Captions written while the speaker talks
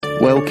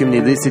Welcome to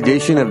this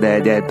edition of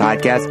the Dad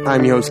Podcast.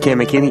 I'm your host, Cam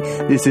McKinney.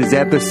 This is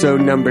episode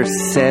number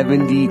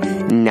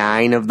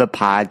 79 of the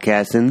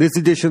podcast. In this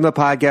edition of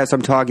the podcast,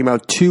 I'm talking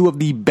about two of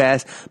the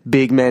best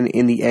big men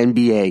in the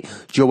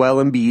NBA, Joel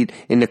Embiid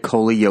and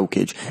Nikola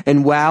Jokic.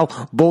 And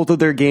while both of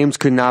their games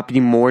could not be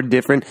more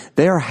different,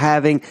 they are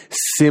having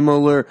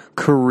similar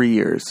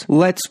careers.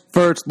 Let's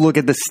first look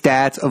at the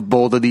stats of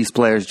both of these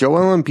players.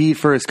 Joel Embiid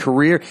for his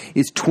career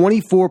is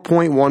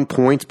 24.1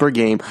 points per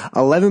game,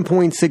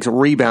 11.6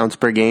 rebounds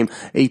per game,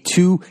 a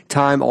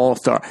two-time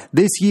All-Star.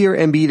 This year,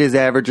 Embiid is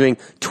averaging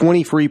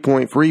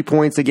 23.3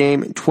 points a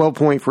game,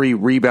 12.3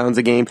 rebounds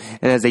a game,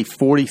 and has a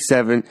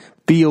 47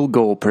 field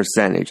goal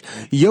percentage.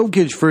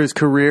 Jokic for his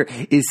career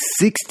is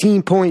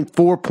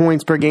 16.4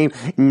 points per game,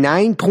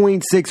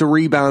 9.6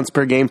 rebounds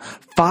per game,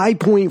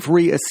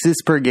 5.3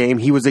 assists per game.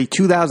 He was a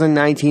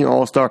 2019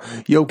 All-Star.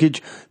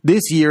 Jokic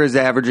this year is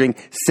averaging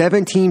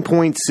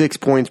 17.6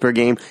 points per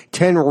game,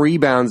 10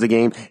 rebounds a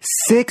game,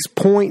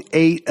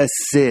 6.8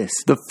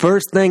 assists. The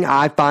first thing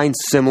I find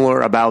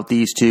similar about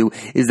these two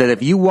is that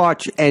if you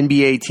watch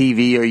NBA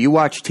TV or you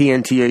watch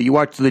TNT or you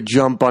watch The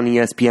Jump on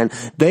ESPN,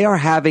 they are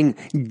having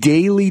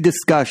daily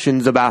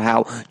discussions about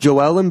how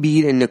Joel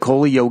Embiid and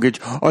Nikola Jokic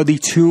are the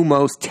two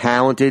most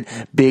talented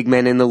big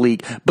men in the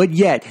league. But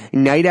yet,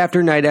 night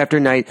after night after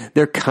night,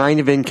 they're kind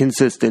of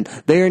inconsistent.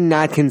 They are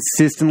not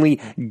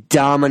consistently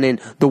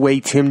dominant the way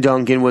Tim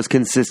Duncan was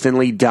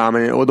consistently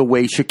dominant or the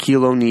way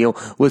Shaquille O'Neal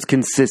was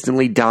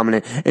consistently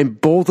dominant. And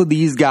both of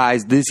these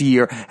guys this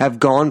year have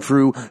gone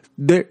through,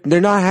 they're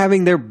not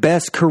having their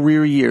best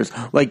career years.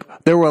 Like,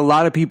 there were a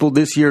lot of people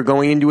this year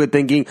going into it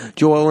thinking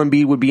Joel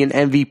Embiid would be an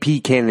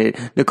MVP candidate.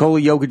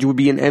 Nikola Jokic would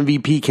be an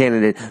MVP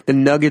candidate. The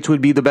Nuggets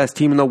would be the best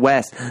team in the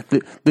West.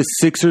 The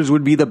Sixers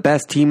would be the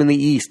best team in the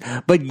East.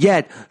 But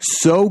yet,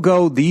 so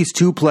go these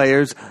two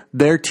players,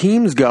 their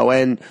teams go.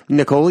 And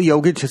Nikola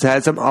Jokic has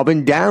had some up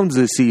and downs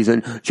this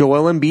season.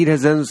 Joel Embiid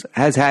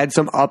has had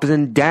some ups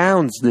and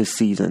downs this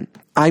season.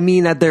 I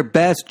mean, at their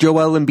best,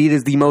 Joel Embiid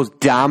is the most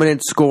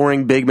dominant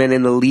scoring big man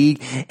in the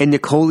league, and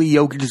Nikola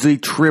Jokic is a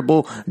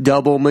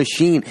triple-double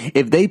machine.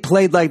 If they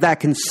played like that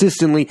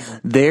consistently,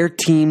 their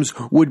teams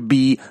would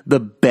be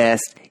the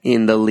best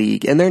in the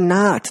league. And they're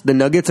not. The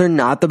Nuggets are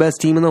not the best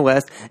team in the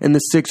West, and the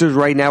Sixers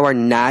right now are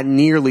not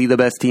nearly the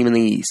best team in the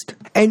East.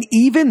 And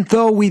even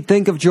though we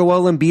think of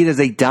Joel Embiid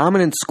as a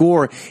dominant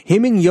scorer,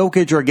 him and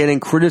Jokic are getting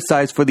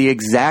criticized for the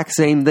exact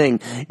same thing,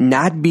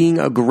 not being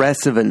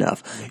aggressive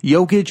enough.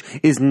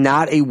 Jokic is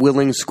not a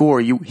willing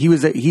scorer.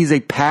 He's a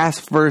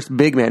pass-first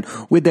big man.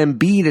 With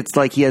Embiid, it's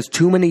like he has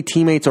too many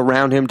teammates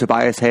around him,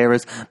 Tobias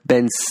Harris,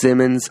 Ben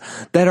Simmons,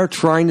 that are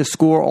trying to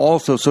score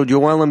also. So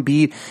Joel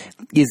Embiid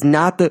is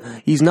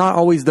he's not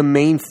always the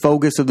main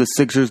focus of the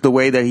Sixers the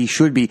way that he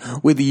should be.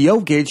 With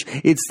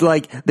Jokic, it's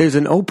like there's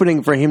an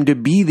opening for him to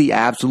be the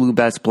absolute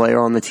best player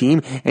on the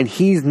team, and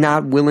he's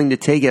not willing to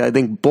take it. I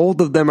think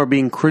both of them are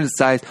being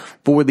criticized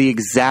for the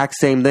exact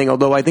same thing,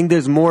 although I think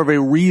there's more of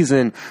a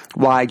reason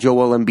why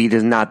Joel Embiid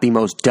is not the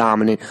most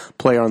dominant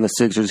player on the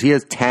Sixers. He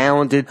has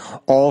talented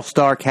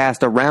all-star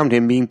cast around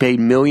him being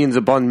paid millions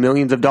upon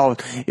millions of dollars.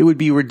 It would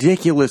be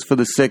ridiculous for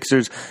the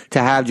Sixers to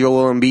have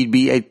Joel Embiid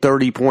be a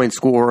 30-point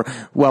scorer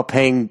while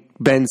paying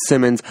Ben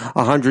Simmons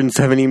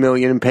 $170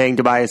 million and paying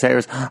Tobias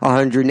Harris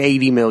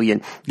 $180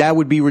 million. That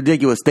would be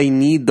ridiculous. They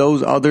need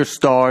those other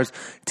stars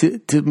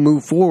to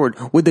move forward.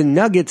 With the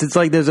Nuggets, it's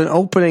like there's an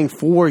opening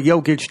for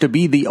Jokic to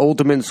be the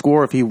ultimate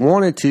scorer if he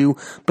wanted to,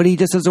 but he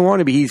just doesn't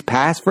want to be. He's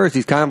pass first.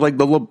 He's kind of like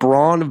the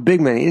LeBron of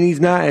big men, and he's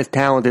not as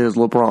talented as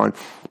LeBron.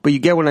 But you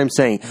get what I'm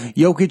saying.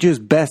 Jokic's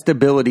best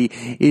ability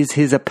is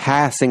his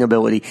passing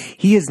ability.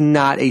 He is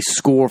not a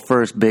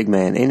score-first big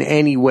man in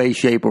any way,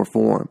 shape, or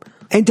form.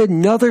 And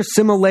another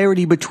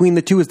similarity between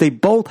the two is they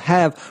both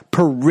have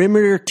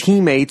perimeter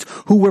teammates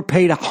who were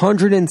paid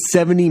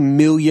 $170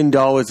 million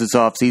this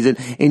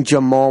offseason in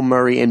Jamal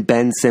Murray and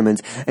Ben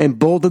Simmons. And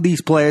both of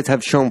these players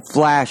have shown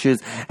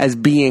flashes as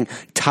being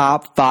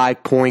top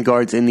 5 point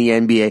guards in the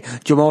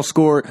NBA.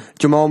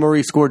 Jamal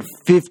Murray scored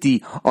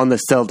 50 on the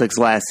Celtics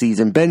last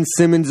season. Ben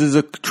Simmons is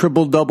a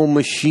triple-double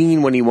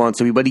machine when he wants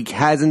to be, but he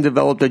hasn't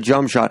developed a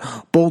jump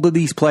shot. Both of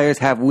these players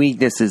have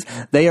weaknesses.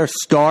 They are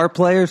star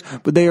players,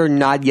 but they are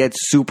not yet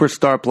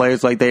superstar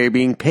players like they are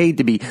being paid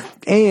to be.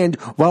 And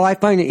while I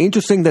find it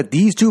interesting that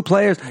these two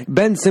players,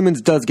 Ben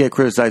Simmons does get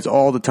criticized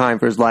all the time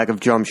for his lack of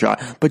jump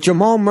shot, but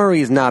Jamal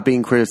Murray is not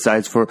being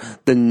criticized for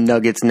the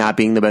Nuggets not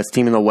being the best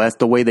team in the West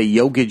the way that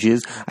Jokic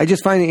is. I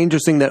just find it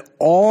interesting that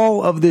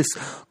all of this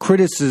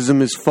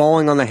criticism is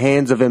falling on the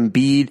hands of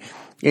Embiid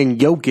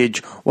and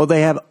Jokic, while they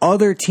have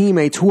other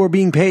teammates who are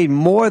being paid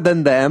more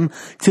than them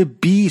to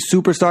be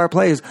superstar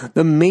players.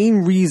 The main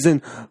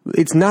reason,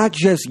 it's not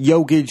just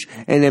Jokic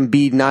and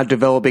Embiid not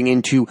developing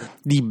into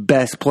the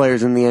best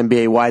players in the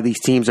NBA, why these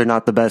teams are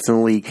not the best in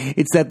the league.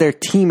 It's that their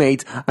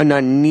teammates are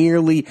not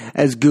nearly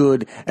as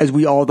good as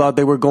we all thought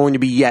they were going to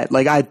be yet.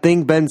 Like, I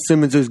think Ben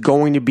Simmons is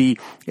going to be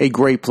a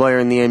great player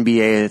in the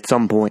NBA at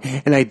some point,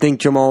 and I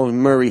think Jamal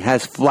Murray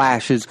has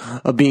flashes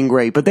of being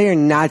great, but they are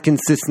not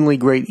consistently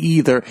great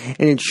either.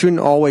 And it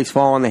shouldn't always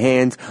fall in the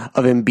hands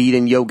of Embiid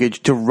and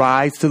Jokic to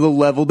rise to the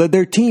level that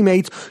their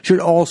teammates should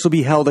also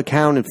be held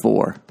accounted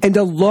for. And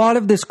a lot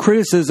of this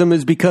criticism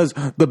is because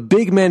the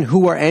big men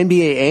who are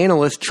NBA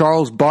analysts,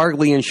 Charles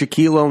Barkley and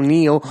Shaquille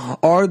O'Neal,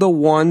 are the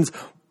ones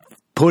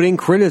putting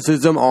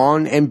criticism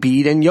on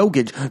Embiid and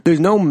Jokic. There's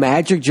no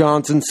Magic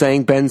Johnson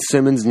saying Ben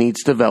Simmons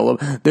needs to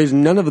develop. There's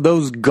none of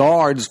those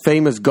guards,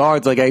 famous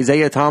guards like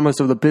Isaiah Thomas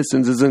of the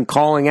Pistons, isn't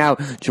calling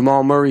out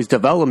Jamal Murray's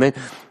development.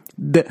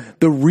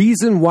 The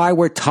reason why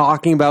we're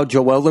talking about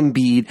Joel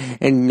Embiid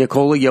and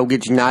Nikola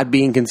Jokic not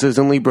being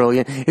consistently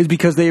brilliant is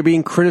because they are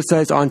being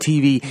criticized on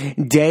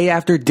TV day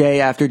after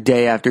day after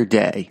day after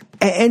day.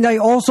 And I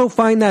also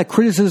find that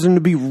criticism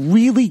to be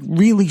really,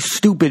 really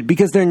stupid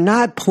because they're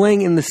not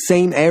playing in the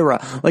same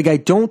era. Like, I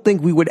don't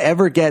think we would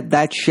ever get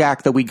that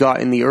Shaq that we got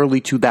in the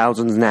early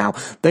 2000s now.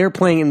 They're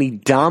playing in the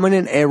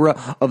dominant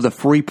era of the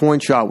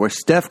three-point shot where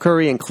Steph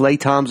Curry and Klay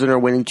Thompson are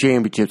winning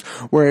championships,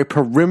 where a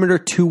perimeter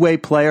two-way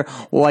player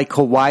like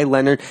Kawhi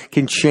Leonard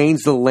can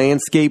change the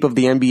landscape of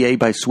the NBA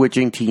by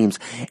switching teams.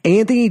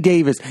 Anthony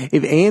Davis,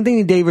 if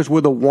Anthony Davis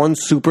were the one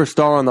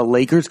superstar on the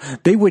Lakers,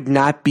 they would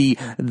not be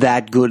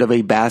that good of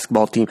a basketball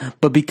team.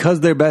 But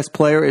because their best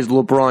player is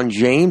LeBron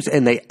James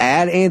and they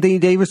add Anthony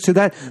Davis to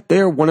that,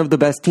 they're one of the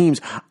best teams.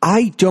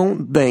 I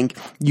don't think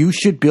you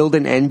should build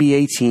an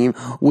NBA team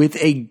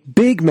with a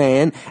big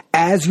man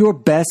as your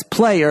best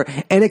player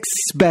and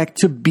expect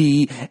to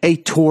be a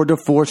Tour de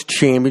Force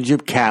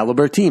championship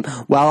caliber team.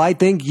 While I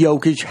think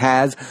Jokic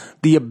has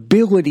the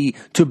ability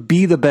to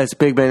be the best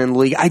big man in the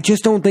league, I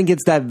just don't think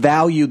it's that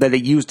value that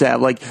it used to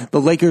have. Like,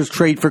 the Lakers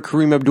trade for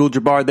Kareem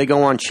Abdul-Jabbar, they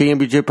go on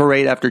championship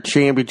parade after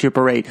championship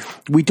parade.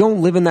 We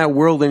don't live in that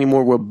world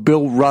anymore where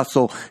Bill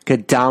Russell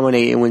could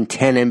dominate and win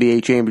 10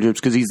 NBA championships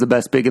because he's the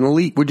best big in the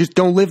league. We just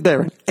don't live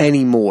there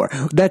anymore.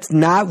 That's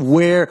not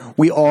where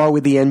we are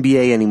with the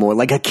NBA anymore.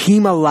 Like,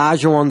 Hakeem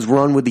Olajuwon's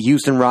run with the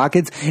Houston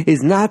Rockets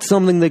is not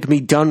something that can be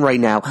done right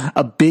now.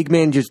 A big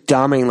man just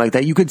dominating like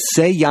that. You could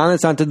say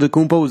Giannis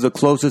Antetokounmpo is the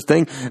closest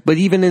thing, but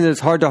even in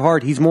his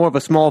heart-to-heart, he's more of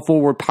a small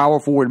forward, power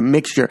forward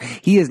mixture.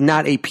 He is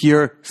not a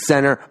pure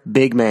center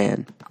big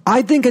man.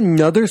 I think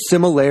another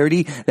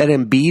similarity that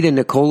Embiid and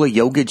Nikola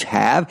Jokic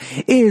have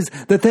is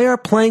that they are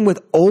playing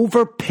with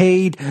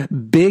overpaid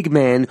big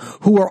men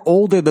who are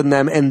older than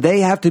them, and they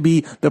have to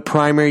be the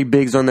primary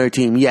bigs on their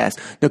team. Yes,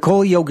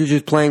 Nikola Jokic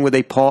is playing with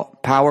a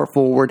power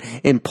forward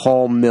in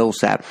Paul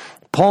Millsap.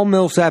 Paul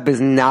Millsap is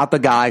not the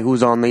guy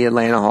who's on the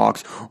Atlanta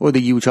Hawks or the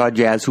Utah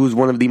Jazz, who's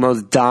one of the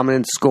most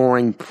dominant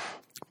scoring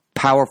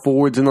power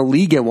forwards in the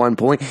league at one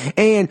point.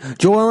 And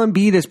Joel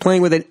Embiid is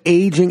playing with an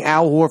aging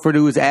Al Horford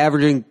who is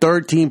averaging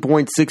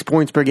 13.6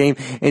 points per game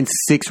and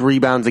 6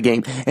 rebounds a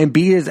game.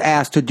 Embiid is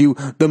asked to do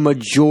the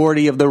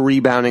majority of the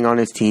rebounding on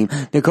his team.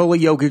 Nikola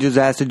Jokic is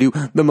asked to do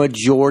the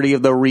majority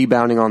of the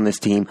rebounding on this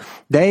team.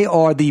 They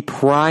are the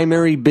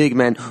primary big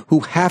men who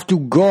have to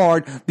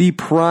guard the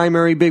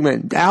primary big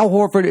men. Al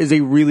Horford is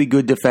a really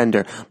good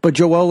defender, but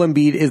Joel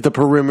Embiid is the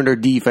perimeter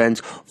defense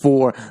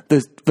for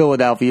the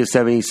Philadelphia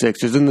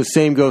 76ers, and the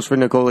same goes for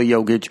Nikola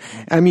Jokic.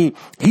 I mean,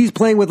 he's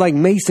playing with like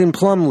Mason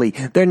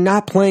Plumlee. They're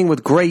not playing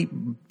with great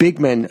big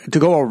men to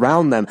go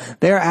around them.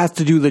 They're asked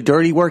to do the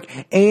dirty work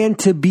and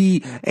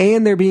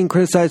they're being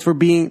criticized for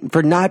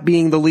not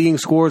being the leading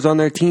scorers on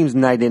their teams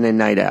night in and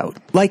night out.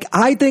 Like,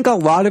 I think a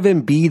lot of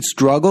Embiid's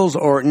struggles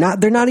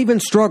they're not even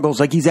struggles.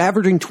 Like, he's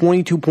averaging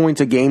 22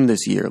 points a game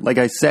this year. Like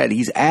I said,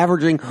 he's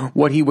averaging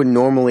what he would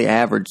normally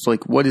average.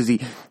 Like, what is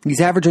he?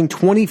 He's averaging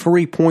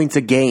 23 points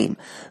a game.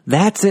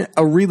 That's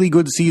a really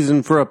good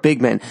season for a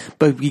big man,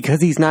 but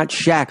because he's not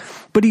Shaq.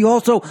 But he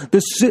also,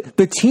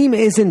 the team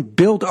isn't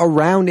built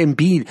around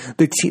Embiid.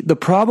 The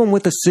problem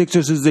with the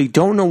Sixers is they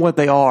don't know what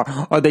they are.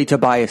 Are they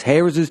Tobias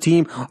Harris's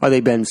team? Are they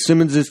Ben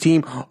Simmons'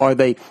 team? Are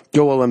they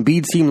Joel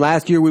Embiid's team?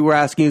 Last year we were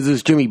asking, is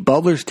this Jimmy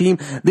Butler's team?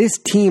 This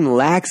team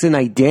lacks an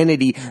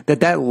identity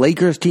that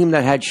Lakers team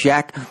that had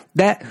Shaq,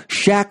 that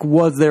Shaq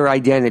was their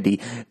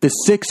identity. The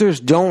Sixers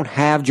don't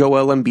have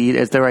Joel Embiid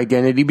as their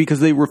identity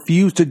because they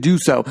refuse to do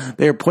so.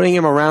 They're putting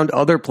him around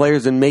other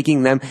players and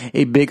making them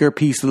a bigger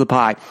piece of the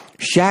pie.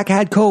 Shaq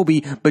had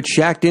Kobe, but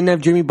Shaq didn't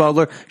have Jimmy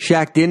Butler.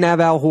 Shaq didn't have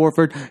Al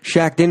Horford.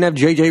 Shaq didn't have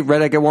JJ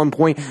Redick at one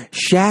point.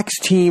 Shaq's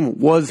team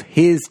was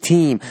his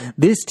team.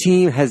 This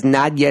team has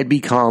not yet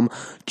become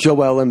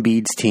Joel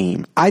Embiid's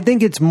team. I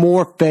think it's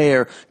more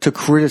fair to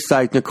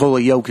criticize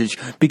Nikola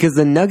Jokic because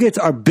the Nuggets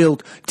are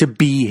built to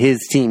be his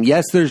team.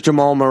 Yes, there's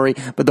Jamal Murray,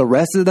 but the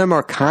rest of them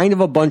are kind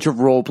of a bunch of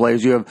role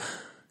players. You have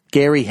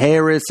Gary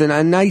Harris and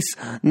a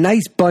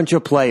nice bunch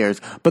of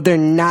players, but they're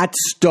not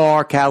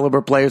star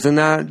caliber players and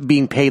not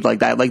being paid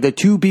like that. Like, the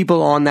two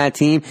people on that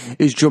team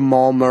is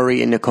Jamal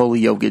Murray and Nikola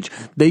Jokic.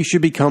 They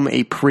should become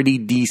a pretty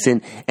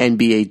decent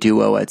NBA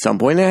duo at some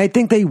point, and I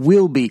think they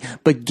will be,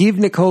 but give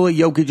Nikola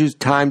Jokic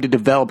time to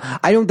develop.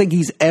 I don't think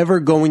he's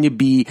ever going to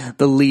be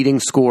the leading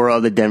scorer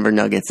of the Denver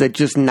Nuggets. That's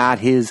just not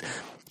his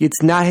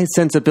It's not his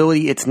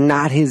sensibility. It's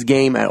not his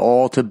game at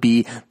all to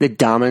be the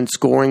dominant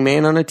scoring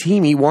man on a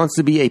team. He wants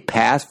to be a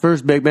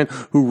pass-first big man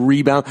who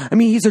rebounds. I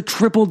mean, he's a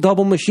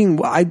triple-double machine.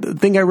 I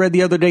think I read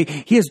the other day,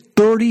 he has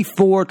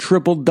 34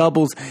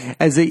 triple-doubles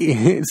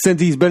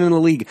since he's been in the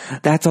league.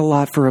 That's a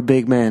lot for a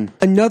big man.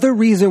 Another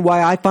reason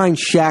why I find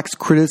Shaq's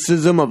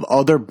criticism of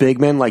other big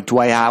men like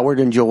Dwight Howard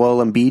and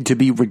Joel Embiid to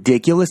be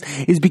ridiculous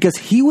is because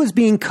he was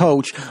being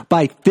coached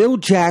by Phil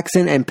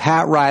Jackson and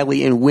Pat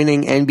Riley in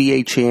winning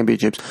NBA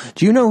championships.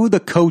 Do you know who the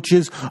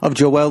coaches of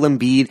Joel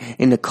Embiid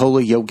and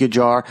Nikola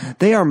Jokic are?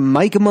 They are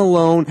Mike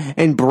Malone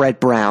and Brett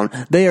Brown.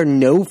 They are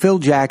no Phil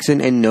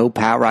Jackson and no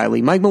Pat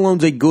Riley. Mike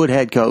Malone's a good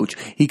head coach.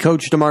 He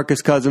coached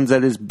DeMarcus Cousins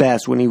at his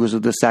best when he was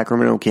with the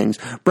Sacramento Kings.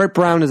 Brett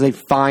Brown is a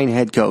fine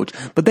head coach,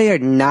 but they are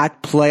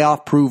not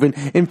playoff proven.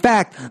 In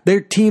fact,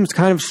 their teams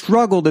kind of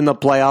struggled in the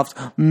playoffs,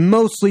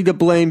 mostly to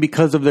blame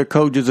because of their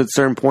coaches at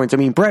certain points. I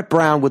mean, Brett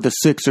Brown with the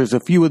Sixers, a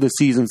few of the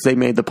seasons they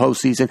made the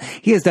postseason,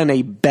 he has done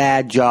a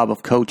bad job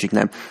of coaching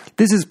them.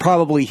 This is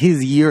probably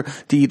his year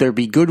to either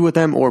be good with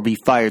them or be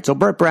fired. So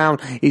Brett Brown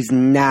is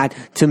not,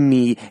 to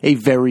me, a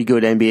very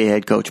good NBA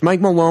head coach.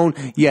 Mike Malone,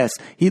 yes,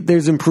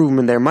 there's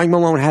improvement there. Mike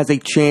Malone has a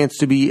chance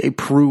to be a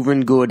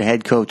proven good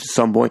head coach at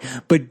some point.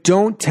 But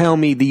don't tell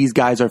me these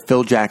guys are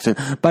Phil Jackson.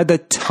 By the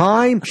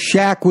time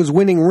Shaq was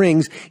winning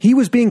rings, he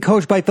was being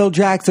coached by Phil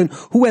Jackson,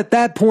 who at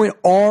that point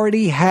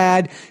already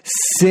had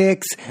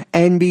 6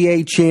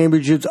 NBA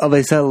championships of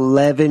his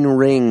 11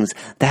 rings.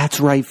 That's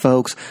right,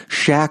 folks.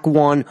 Shaq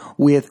won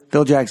with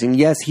Phil Jackson.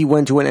 Yes, he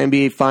went to an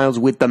NBA Finals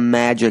with the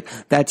Magic.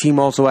 That team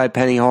also had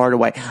Penny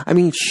Hardaway. I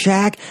mean,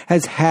 Shaq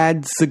has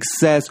had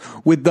success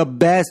with the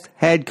best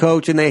head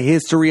coach in the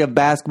history of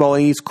basketball,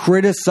 and he's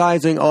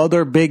criticizing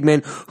other big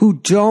men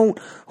who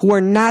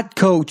are not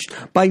coached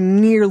by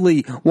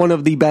nearly one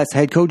of the best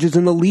head coaches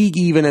in the league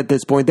even at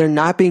this point. They're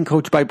not being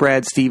coached by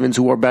Brad Stevens,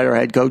 who are better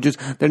head coaches.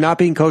 They're not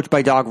being coached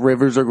by Doc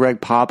Rivers or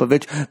Greg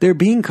Popovich. They're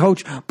being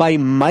coached by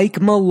Mike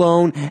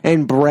Malone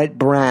and Brett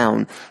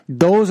Brown.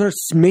 Those are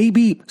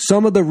maybe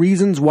some of the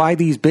reasons why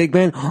these big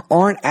men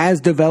aren't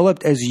as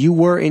developed as you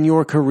were in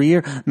your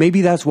career.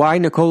 Maybe that's why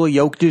Nikola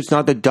Jokic is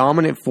not the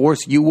dominant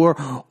force you were,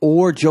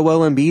 or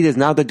Joel Embiid is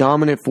not the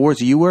dominant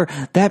force you were.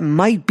 That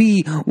might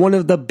be one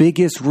of the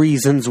biggest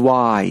reasons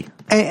why.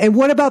 And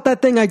what about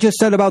that thing I just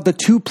said about the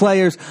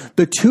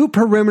two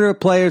perimeter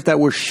players that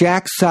were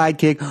Shaq's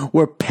sidekick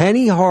were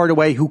Penny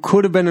Hardaway, who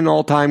could have been an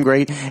all-time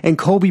great, and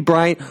Kobe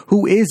Bryant,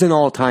 who is an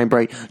all-time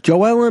great.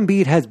 Joel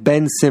Embiid has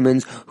Ben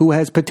Simmons, who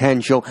has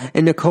potential,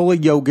 and Nikola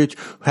Jokic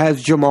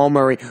has Jamal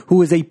Murray,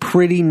 who is a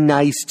pretty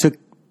nice to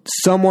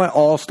somewhat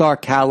all-star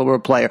caliber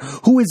player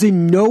who is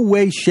in no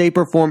way, shape,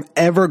 or form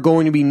ever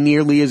going to be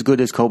nearly as good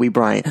as Kobe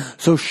Bryant.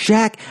 So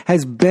Shaq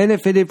has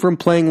benefited from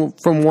playing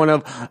from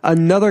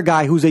another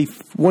guy who's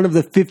one of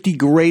the 50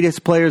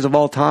 greatest players of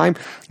all time,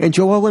 and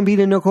Joel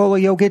Embiid and Nikola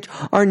Jokic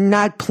are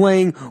not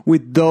playing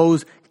with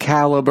those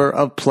caliber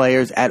of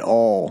players at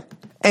all.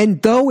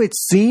 And though it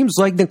seems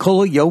like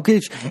Nikola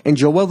Jokic and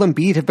Joel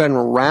Embiid have been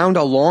around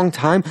a long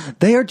time,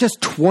 they are just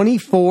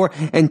 24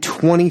 and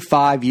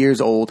 25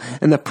 years old.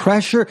 And the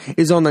pressure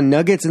is on the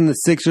Nuggets and the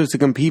Sixers to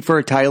compete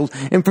for titles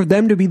and for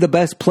them to be the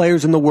best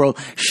players in the world.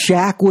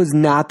 Shaq was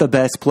not the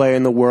best player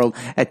in the world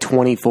at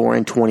 24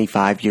 and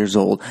 25 years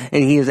old.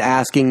 And he is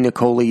asking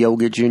Nikola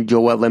Jokic and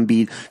Joel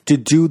Embiid to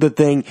do the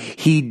thing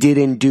he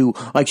didn't do.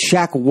 Like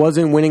Shaq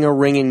wasn't winning a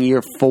ring in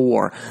year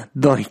 4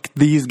 like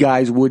these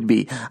guys would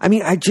be. I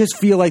mean, I just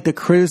feel like the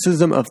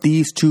criticism of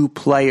these two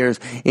players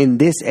in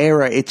this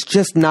era, it's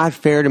just not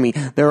fair to me.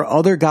 There are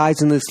other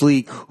guys in this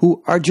league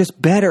who are just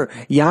better.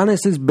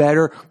 Giannis is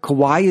better.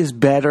 Kawhi is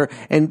better.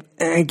 And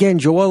again,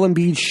 Joel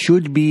Embiid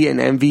should be an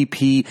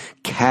MVP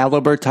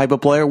caliber type of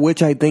player,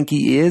 which I think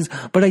he is.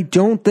 But I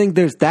don't think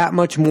there's that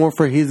much more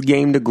for his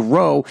game to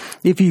grow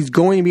if he's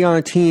going to be on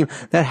a team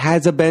that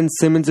has a Ben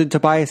Simmons and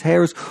Tobias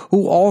Harris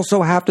who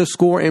also have to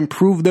score and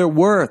prove their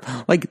worth.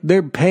 Like,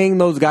 they're paying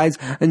those guys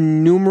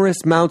numerous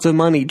amounts of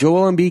money.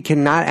 Joel Embiid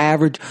cannot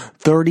average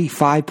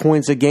 35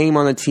 points a game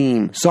on a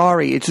team.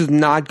 Sorry, it's just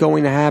not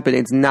going to happen.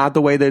 It's not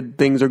the way that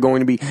things are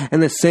going to be.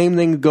 And the same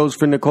thing goes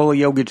for Nikola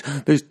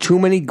Jokic. There's too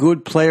many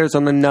good players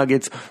on the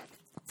Nuggets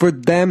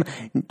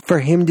for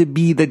him to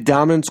be the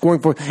dominant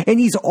scoring force. And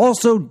he's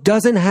also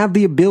doesn't have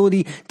the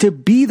ability to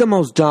be the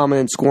most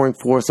dominant scoring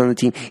force on the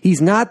team. He's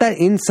not that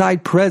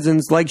inside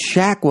presence like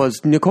Shaq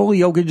was. Nikola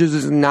Jokic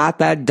is not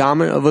that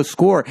dominant of a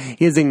scorer.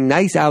 He has a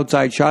nice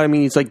outside shot. I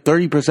mean, he's like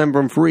 30%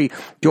 from free.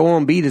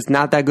 Joel Embiid is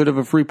not that good of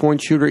a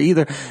free-point shooter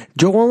either.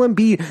 Joel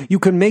Embiid, you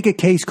could make a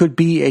case, could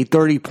be a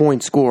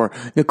 30-point scorer.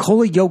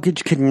 Nikola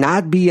Jokic could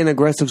not be an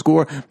aggressive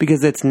scorer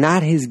because it's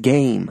not his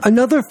game.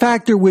 Another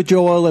factor with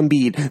Joel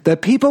Embiid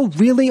that people people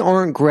really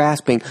aren't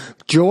grasping.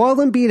 Joel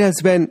Embiid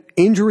has been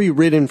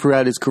injury-ridden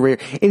throughout his career,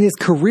 and his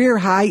career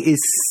high is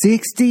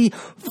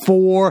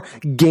 64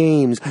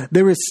 games.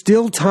 There is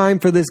still time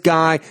for this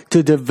guy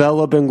to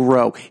develop and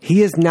grow. He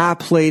has not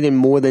played in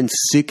more than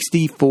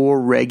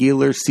 64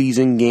 regular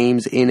season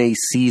games in a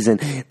season.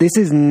 This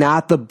is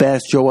not the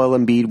best Joel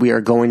Embiid we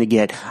are going to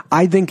get.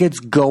 I think it's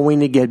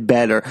going to get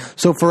better.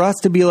 So for us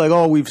to be like,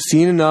 oh, we've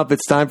seen enough,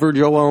 it's time for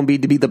Joel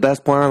Embiid to be the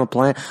best player on the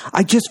planet,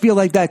 I just feel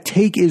like that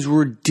take is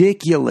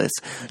ridiculous.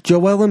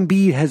 Joel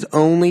Embiid has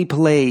only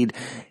played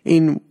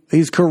in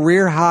his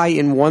career high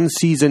in one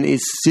season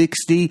is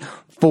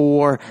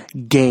 64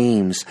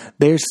 games.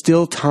 There's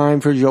still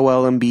time for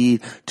Joel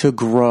Embiid to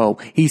grow.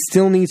 He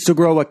still needs to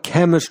grow a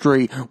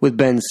chemistry with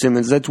Ben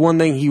Simmons. That's one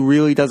thing he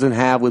really doesn't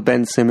have with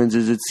Ben Simmons,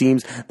 is it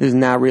seems there's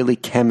not really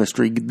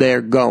chemistry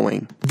there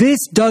going. This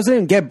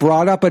doesn't get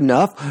brought up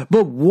enough,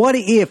 but what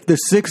if the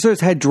Sixers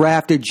had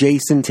drafted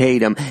Jason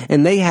Tatum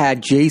and they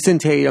had Jason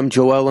Tatum,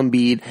 Joel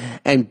Embiid,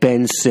 and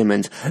Ben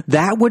Simmons?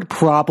 That would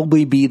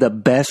probably be the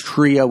best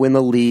trio in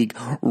the league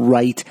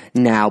right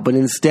now. But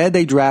instead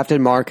they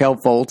drafted Markelle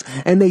Fultz,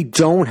 and they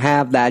don't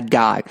have that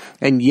guy.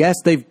 And yes,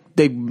 they've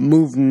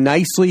moved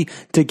nicely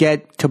to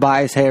get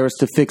Tobias Harris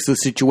to fix the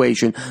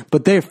situation,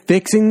 but they're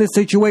fixing the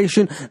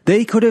situation.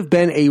 They could have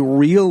been a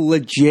real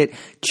legit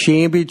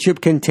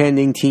championship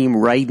contending team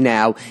right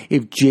now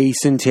if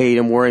Jason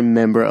Tatum were a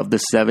member of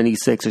the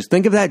 76ers.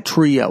 Think of that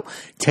trio,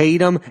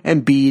 Tatum,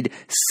 Embiid,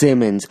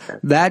 Simmons.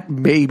 That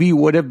maybe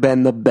would have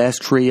been the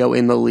best trio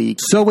in the league.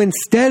 So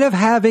instead of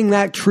having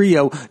that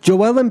trio,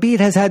 Joel Embiid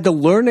has had to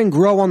learn and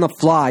grow on the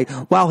fly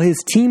while his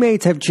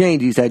teammates have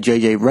changed. He's had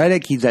JJ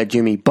Redick, he's had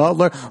Jimmy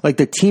Butler. Like,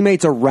 the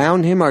teammates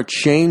around him are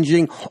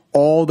changing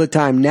all the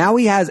time. Now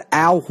he has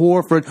Al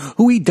Horford,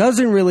 who he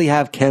doesn't really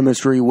have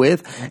chemistry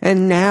with.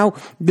 And now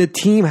the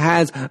team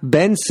has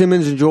Ben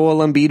Simmons and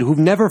Joel Embiid, who've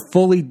never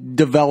fully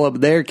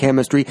developed their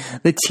chemistry.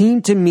 The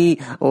team, to me,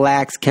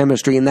 lacks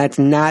chemistry, and that's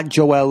not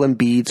Joel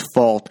Embiid's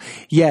fault.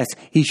 Yes,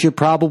 he should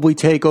probably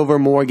take over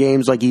more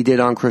games like he did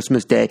on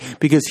Christmas Day,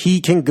 because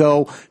he can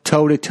go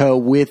toe-to-toe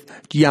with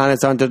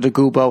Giannis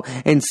Antetokounmpo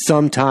and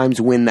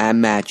sometimes win that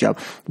matchup.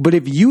 But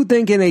if you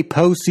think in a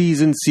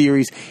postseason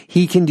series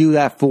he can do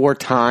that 4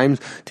 times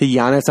to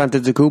Giannis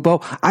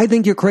Antetokounmpo, I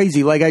think you're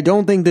crazy. Like, I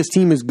don't think this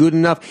team is good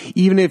enough,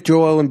 even if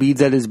Joel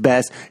Embiid's at his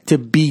best, to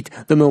beat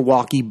the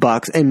Milwaukee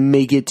Bucks and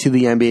make it to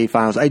the NBA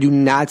Finals. I do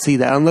not see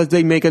that unless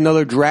they make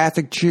another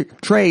drastic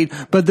trade.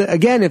 But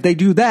again, if they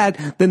do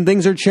that, then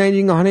things are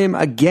changing on him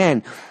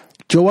again.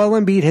 Joel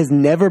Embiid has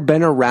never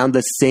been around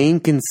the same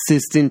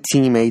consistent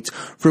teammates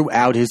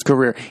throughout his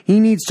career. He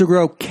needs to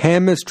grow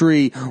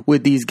chemistry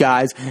with these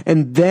guys,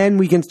 and then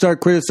we can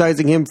start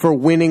criticizing him for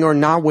winning or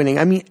not winning.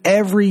 I mean,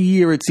 every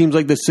year it seems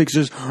like the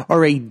Sixers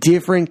are a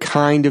different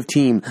kind of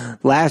team.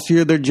 Last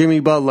year they're Jimmy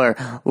Butler.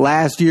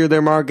 Last year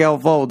they're Markelle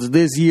Fultz.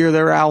 This year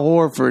they're Al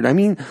Horford. I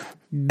mean,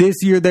 this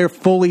year they're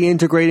fully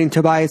integrating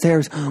Tobias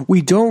Harris.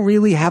 We don't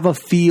really have a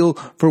feel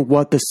for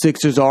what the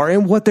Sixers are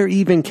and what they're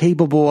even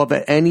capable of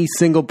at any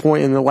single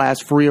point in the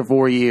last 3 or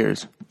 4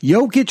 years.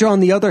 Jokic,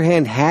 on the other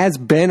hand, has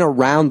been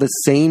around the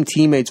same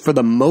teammates for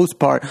the most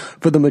part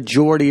for the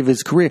majority of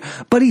his career,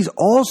 but he's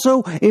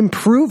also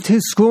improved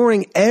his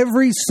scoring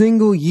every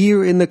single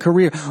year in the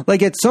career.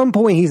 Like, at some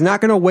point, he's not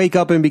going to wake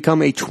up and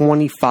become a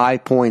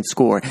 25-point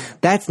scorer.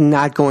 That's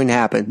not going to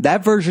happen.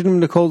 That version of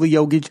Nikola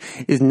Jokic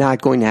is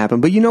not going to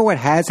happen. But you know what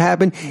has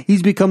happened?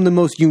 He's become the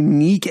most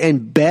unique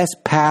and best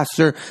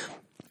passer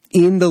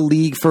in the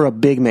league for a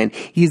big man.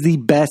 He's the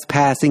best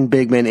passing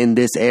big man in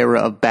this era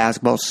of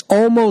basketball.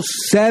 Almost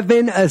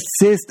 7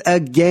 assists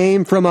a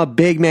game from a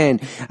big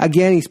man.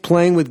 Again, he's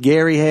playing with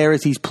Gary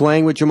Harris. He's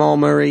playing with Jamal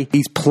Murray.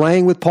 He's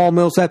playing with Paul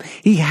Millsap.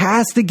 He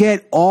has to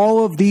get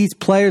all of these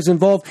players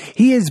involved.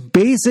 He is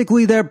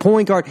basically their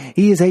point guard.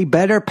 He is a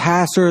better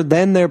passer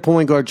than their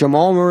point guard.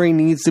 Jamal Murray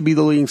needs to be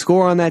the leading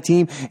scorer on that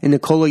team, and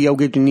Nikola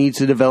Jokic needs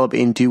to develop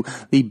into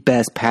the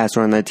best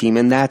passer on that team,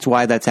 and that's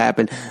why that's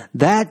happened.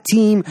 That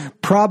team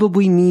probably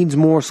needs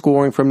more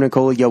scoring from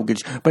Nikola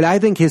Jokic, but I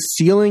think his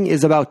ceiling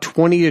is about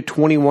 20 to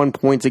 21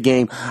 points a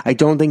game. I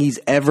don't think he's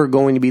ever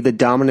going to be the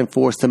dominant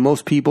force that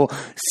most people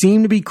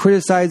seem to be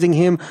criticizing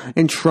him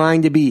and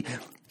trying to be.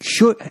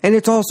 And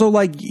it's also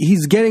like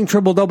he's getting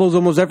triple doubles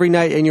almost every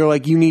night, and you're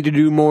like, you need to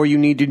do more, you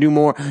need to do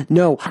more.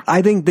 No,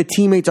 I think the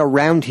teammates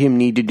around him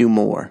need to do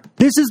more.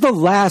 This is the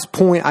last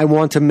point I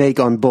want to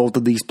make on both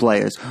of these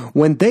players.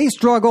 When they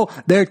struggle,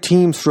 their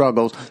team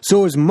struggles.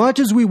 So as much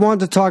as we want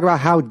to talk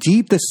about how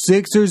deep the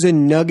Sixers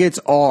and Nuggets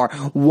are,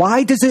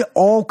 why does it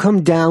all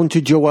come down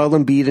to Joel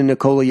Embiid and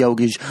Nikola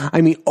Jokic?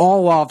 I mean,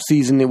 all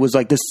offseason it was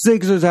like the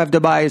Sixers have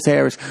Tobias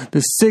Harris,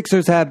 the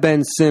Sixers have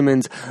Ben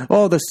Simmons,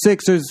 the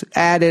Sixers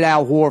added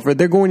Al Horford.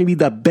 They're going to be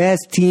the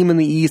best team in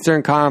the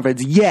Eastern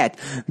Conference. Yet,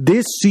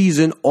 this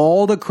season,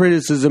 all the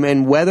criticism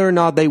and whether or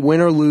not they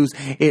win or lose,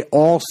 it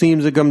all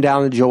seems to come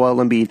down to Joel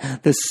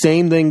Embiid. The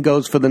same thing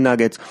goes for the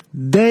Nuggets.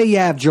 They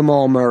have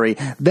Jamal Murray.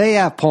 They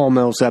have Paul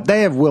Millsap.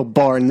 They have Will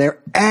Barton. They're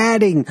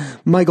adding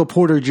Michael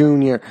Porter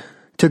Jr.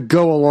 to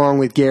go along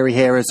with Gary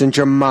Harris and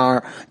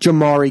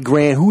Jamari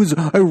Grant, who is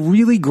a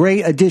really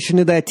great addition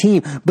to that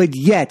team. But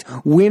yet,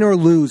 win or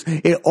lose,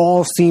 it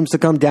all seems to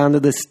come down to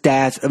the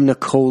stats of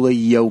Nikola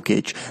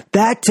Jokic.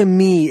 That, to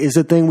me, is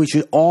the thing we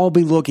should all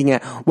be looking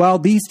at. While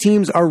these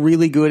teams are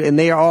really good, and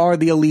they are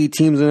the elite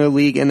teams in the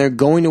league, and they're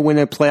going to win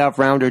a playoff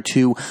round or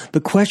two,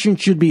 the question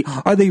should be,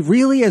 are they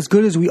really as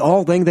good as we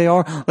all think they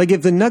are? Like,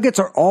 if the Nuggets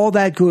are all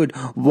that good,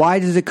 why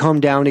does it come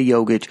down to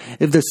Jokic?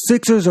 If the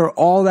Sixers are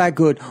all that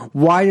good,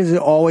 why does it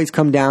always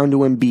come down to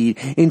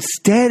Embiid?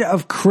 Instead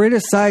of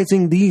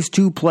criticizing these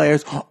two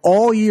players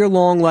all year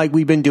long like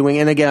we've been doing,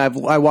 and again,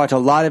 I watch a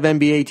lot of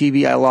NBA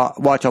TV, I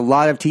watch a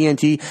lot of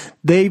TNT,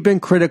 they've been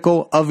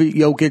critical of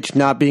Jokic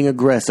not being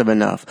aggressive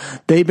enough.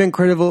 They've been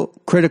critical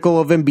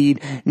of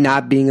Embiid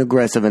not being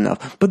aggressive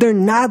enough. But they're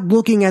not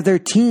looking at their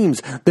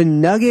teams. The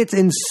Nuggets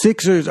and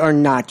Sixers are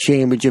not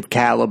championship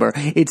caliber.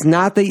 It's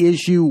not the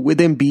issue with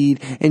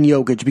Embiid and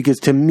Jokic, because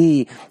to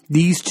me,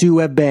 these two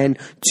have been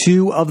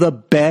two of the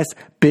best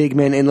big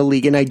men in the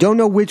league. And I don't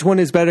know which one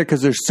is better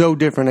because they're so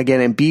different.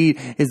 Again,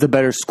 Embiid is the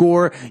better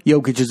scorer.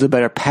 Jokic is the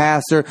better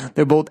passer.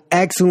 They're both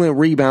excellent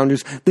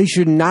rebounders. They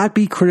should not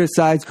be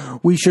criticized.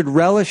 We should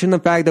relish in the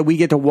fact that we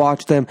get to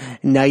watch them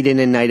night in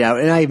and night out.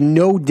 And I have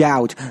no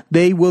doubt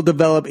they will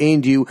develop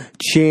into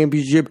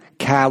championship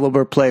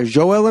caliber players.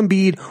 Joel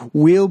Embiid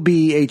will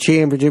be a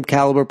championship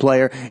caliber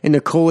player, and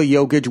Nikola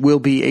Jokic will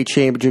be a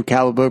championship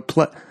caliber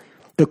player.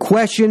 The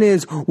question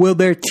is, will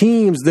their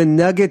teams, the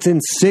Nuggets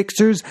and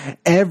Sixers,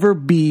 ever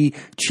be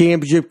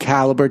championship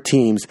caliber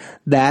teams?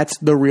 That's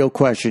the real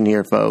question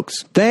here,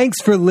 folks.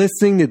 Thanks for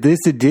listening to this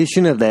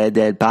edition of the Head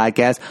to Head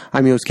Podcast.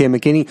 I'm your host, Cam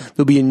McKinney.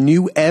 There'll be a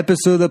new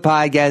episode of the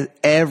podcast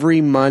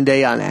every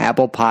Monday on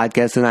Apple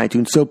Podcasts and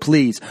iTunes. So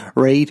please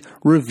rate,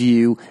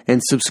 review,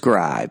 and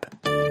subscribe.